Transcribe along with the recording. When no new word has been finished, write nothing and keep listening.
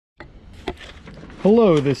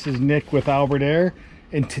Hello, this is Nick with Alber Air,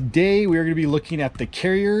 and today we are going to be looking at the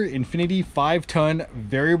Carrier Infinity 5-ton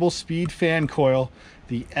variable speed fan coil,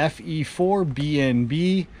 the FE4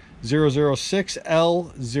 BNB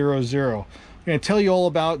 006L00. I'm going to tell you all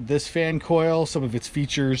about this fan coil, some of its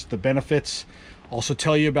features, the benefits, also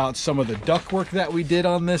tell you about some of the ductwork that we did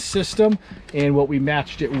on this system and what we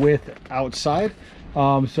matched it with outside.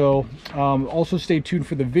 Also stay tuned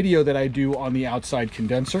for the video that I do on the outside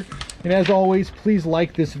condenser. And as always, please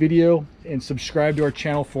like this video and subscribe to our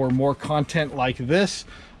channel for more content like this.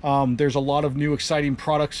 There's a lot of new exciting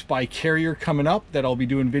products by Carrier coming up that I'll be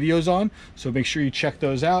doing videos on, so make sure you check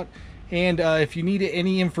those out. And if you need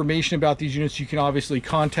any information about these units, you can obviously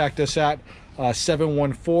contact us at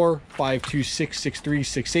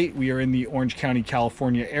 714-526-6368. We are in the Orange County,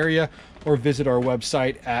 California area, or visit our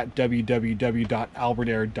website at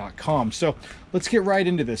www.alberair.com. So let's get right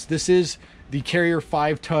into this. This is the Carrier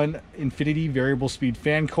 5-ton Infinity variable speed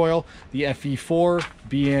fan coil, the FE4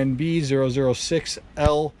 BNB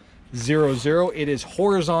 006L00. It is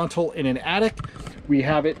horizontal in an attic. We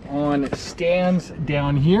have it on stands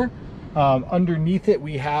down here. Underneath it,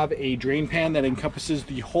 we have a drain pan that encompasses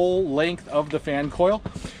the whole length of the fan coil.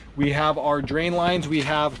 We have our drain lines. We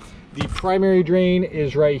have the primary drain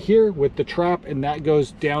is right here with the trap, and that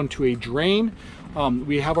goes down to a drain.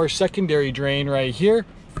 We have our secondary drain right here,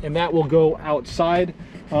 and that will go outside.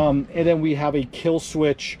 And then we have a kill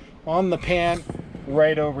switch on the pan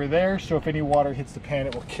right over there. So if any water hits the pan,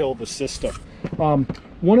 it will kill the system.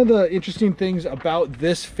 One of the interesting things about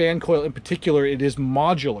this fan coil in particular, it is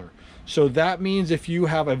modular. So that means if you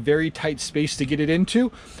have a very tight space to get it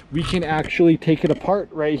into, we can actually take it apart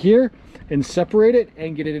right here and separate it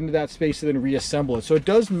and get it into that space and then reassemble it. So it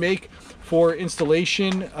does make for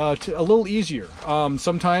installation a little easier.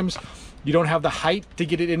 Sometimes you don't have the height to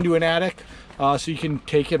get it into an attic, so you can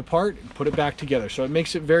take it apart and put it back together. So it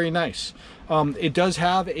makes it very nice. It does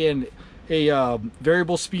have a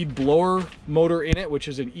variable speed blower motor in it, which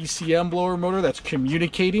is an ECM blower motor that's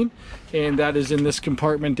communicating, and that is in this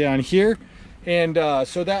compartment down here. And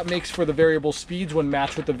so that makes for the variable speeds when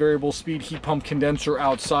matched with the variable speed heat pump condenser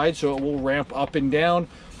outside, so it will ramp up and down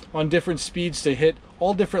on different speeds to hit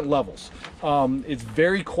all different levels. It's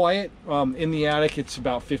very quiet in the attic. It's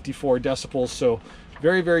about 54 decibels, so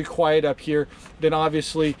very, very quiet up here. Then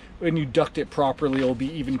obviously when you duct it properly, it'll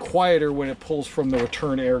be even quieter when it pulls from the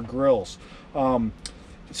return air grills.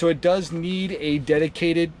 So it does need a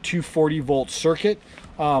dedicated 240 volt circuit,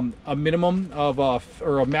 a minimum of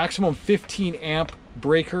or a maximum 15 amp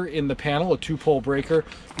breaker in the panel, a 2-pole breaker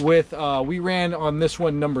with we ran on this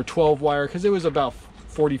one number 12 wire because it was about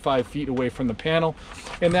 45 feet away from the panel,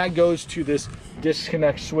 and that goes to this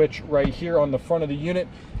disconnect switch right here on the front of the unit,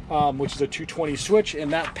 which is a 220 switch,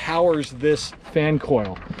 and that powers this fan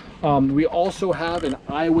coil. We also have an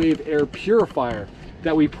iWave air purifier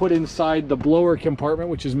that we put inside the blower compartment,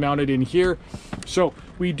 which is mounted in here. So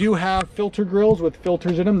we do have filter grills with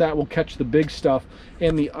filters in them that will catch the big stuff,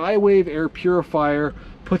 and the iWave air purifier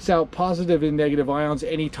puts out positive and negative ions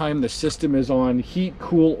anytime the system is on heat,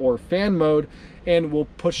 cool, or fan mode, and will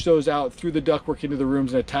push those out through the ductwork into the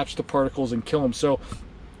rooms and attach the particles and kill them. So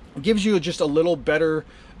it gives you just a little better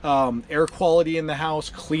air quality in the house,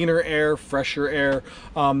 cleaner air, fresher air.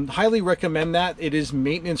 Highly recommend that. It is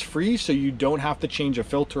maintenance free, so you don't have to change a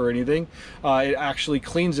filter or anything. It actually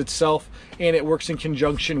cleans itself, and it works in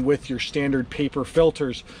conjunction with your standard paper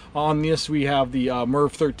filters. On this we have the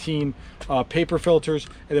MERV 13 paper filters,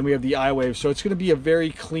 and then we have the iWave. So it's going to be a very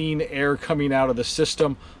clean air coming out of the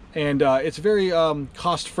system, and it's very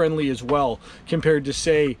cost friendly as well compared to,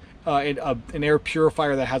 say, an air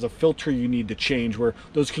purifier that has a filter you need to change, where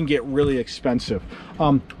those can get really expensive.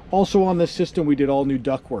 Also on this system, we did all new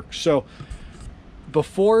ductwork. So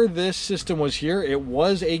before this system was here, it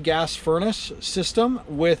was a gas furnace system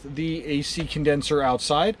with the AC condenser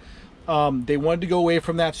outside. They wanted to go away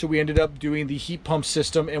from that, so we ended up doing the heat pump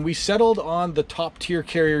system, and we settled on the top tier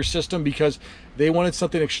Carrier system because they wanted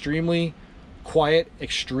something extremely quiet,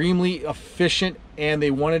 extremely efficient, and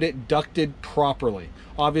they wanted it ducted properly.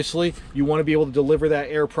 Obviously, you want to be able to deliver that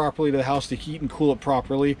air properly to the house to heat and cool it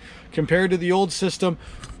properly. Compared to the old system,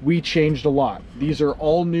 we changed a lot. These are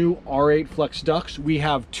all new R8 flex ducts. We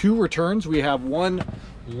have 2 returns. We have one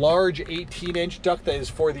large 18-inch duct that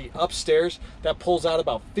is for the upstairs that pulls out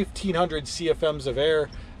about 1,500 CFMs of air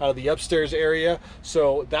out of the upstairs area.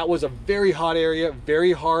 So that was a very hot area,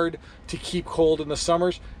 very hard to keep cold in the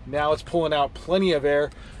summers. Now it's pulling out plenty of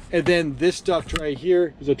air. And then this duct right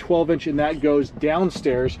here is a 12-inch, and that goes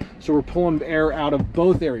downstairs. So we're pulling air out of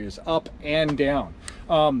both areas, up and down.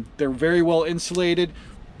 They're very well insulated.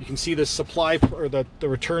 You can see the supply or the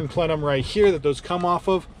return plenum right here that those come off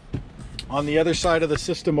of. On the other side of the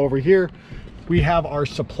system over here, we have our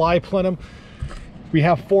supply plenum. We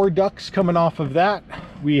have 4 ducts coming off of that.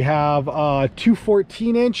 We have 2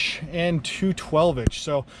 14-inch and 2 12-inch,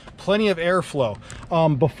 so plenty of airflow.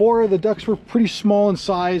 Before, the ducts were pretty small in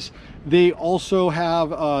size. They also have,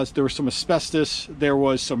 there was some asbestos, there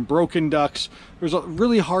was some broken ducts. It was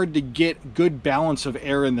really hard to get good balance of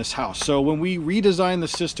air in this house. So when we redesigned the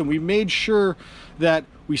system, we made sure that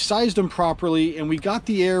we sized them properly and we got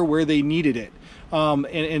the air where they needed it,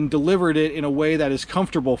 and delivered it in a way that is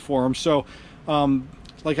comfortable for them. So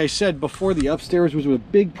like I said before, the upstairs was a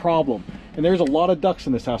big problem, and there's a lot of ducts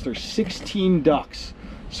in this house. There's 16 ducts.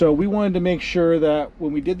 So we wanted to make sure that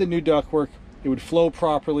when we did the new ductwork, it would flow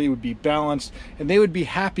properly, it would be balanced, and they would be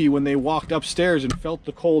happy when they walked upstairs and felt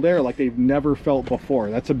the cold air like they've never felt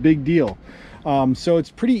before. That's a big deal. So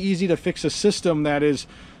it's pretty easy to fix a system that is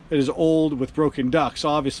old with broken ducts,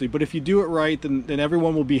 obviously, but if you do it right, then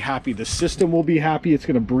everyone will be happy. The system will be happy. It's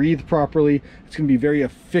going to breathe properly. It's going to be very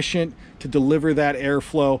efficient to deliver that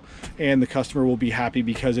airflow, and the customer will be happy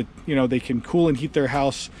because they can cool and heat their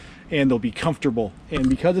house and they'll be comfortable. And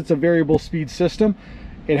because it's a variable speed system,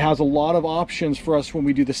 it has a lot of options for us when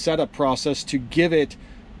we do the setup process to give it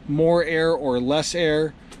more air or less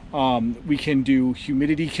air. We can do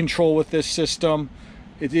humidity control with this system.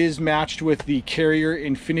 It is matched with the Carrier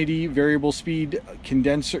INFINITY variable speed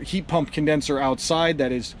condenser, heat pump condenser outside.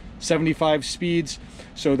 That is 75 speeds.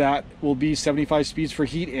 So that will be 75 speeds for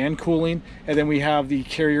heat and cooling. And then we have the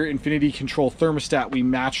Carrier INFINITY control thermostat. We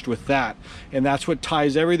matched with that. And that's what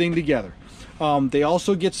ties everything together. They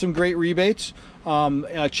also get some great rebates.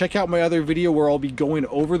 Check out my other video where I'll be going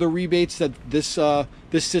over the rebates that this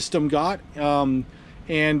system got. I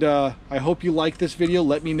hope you like this video.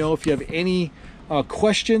 Let me know if you have any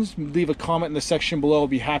questions. Leave a comment in the section below. I'll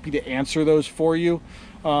be happy to answer those for you.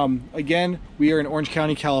 Again, we are in Orange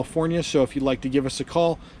County, California, so if you'd like to give us a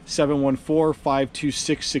call,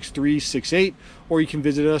 714-526-6368, or you can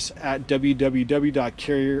visit us at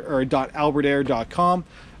www.alberair.com.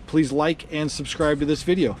 Please like and subscribe to this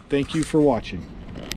video. Thank you for watching.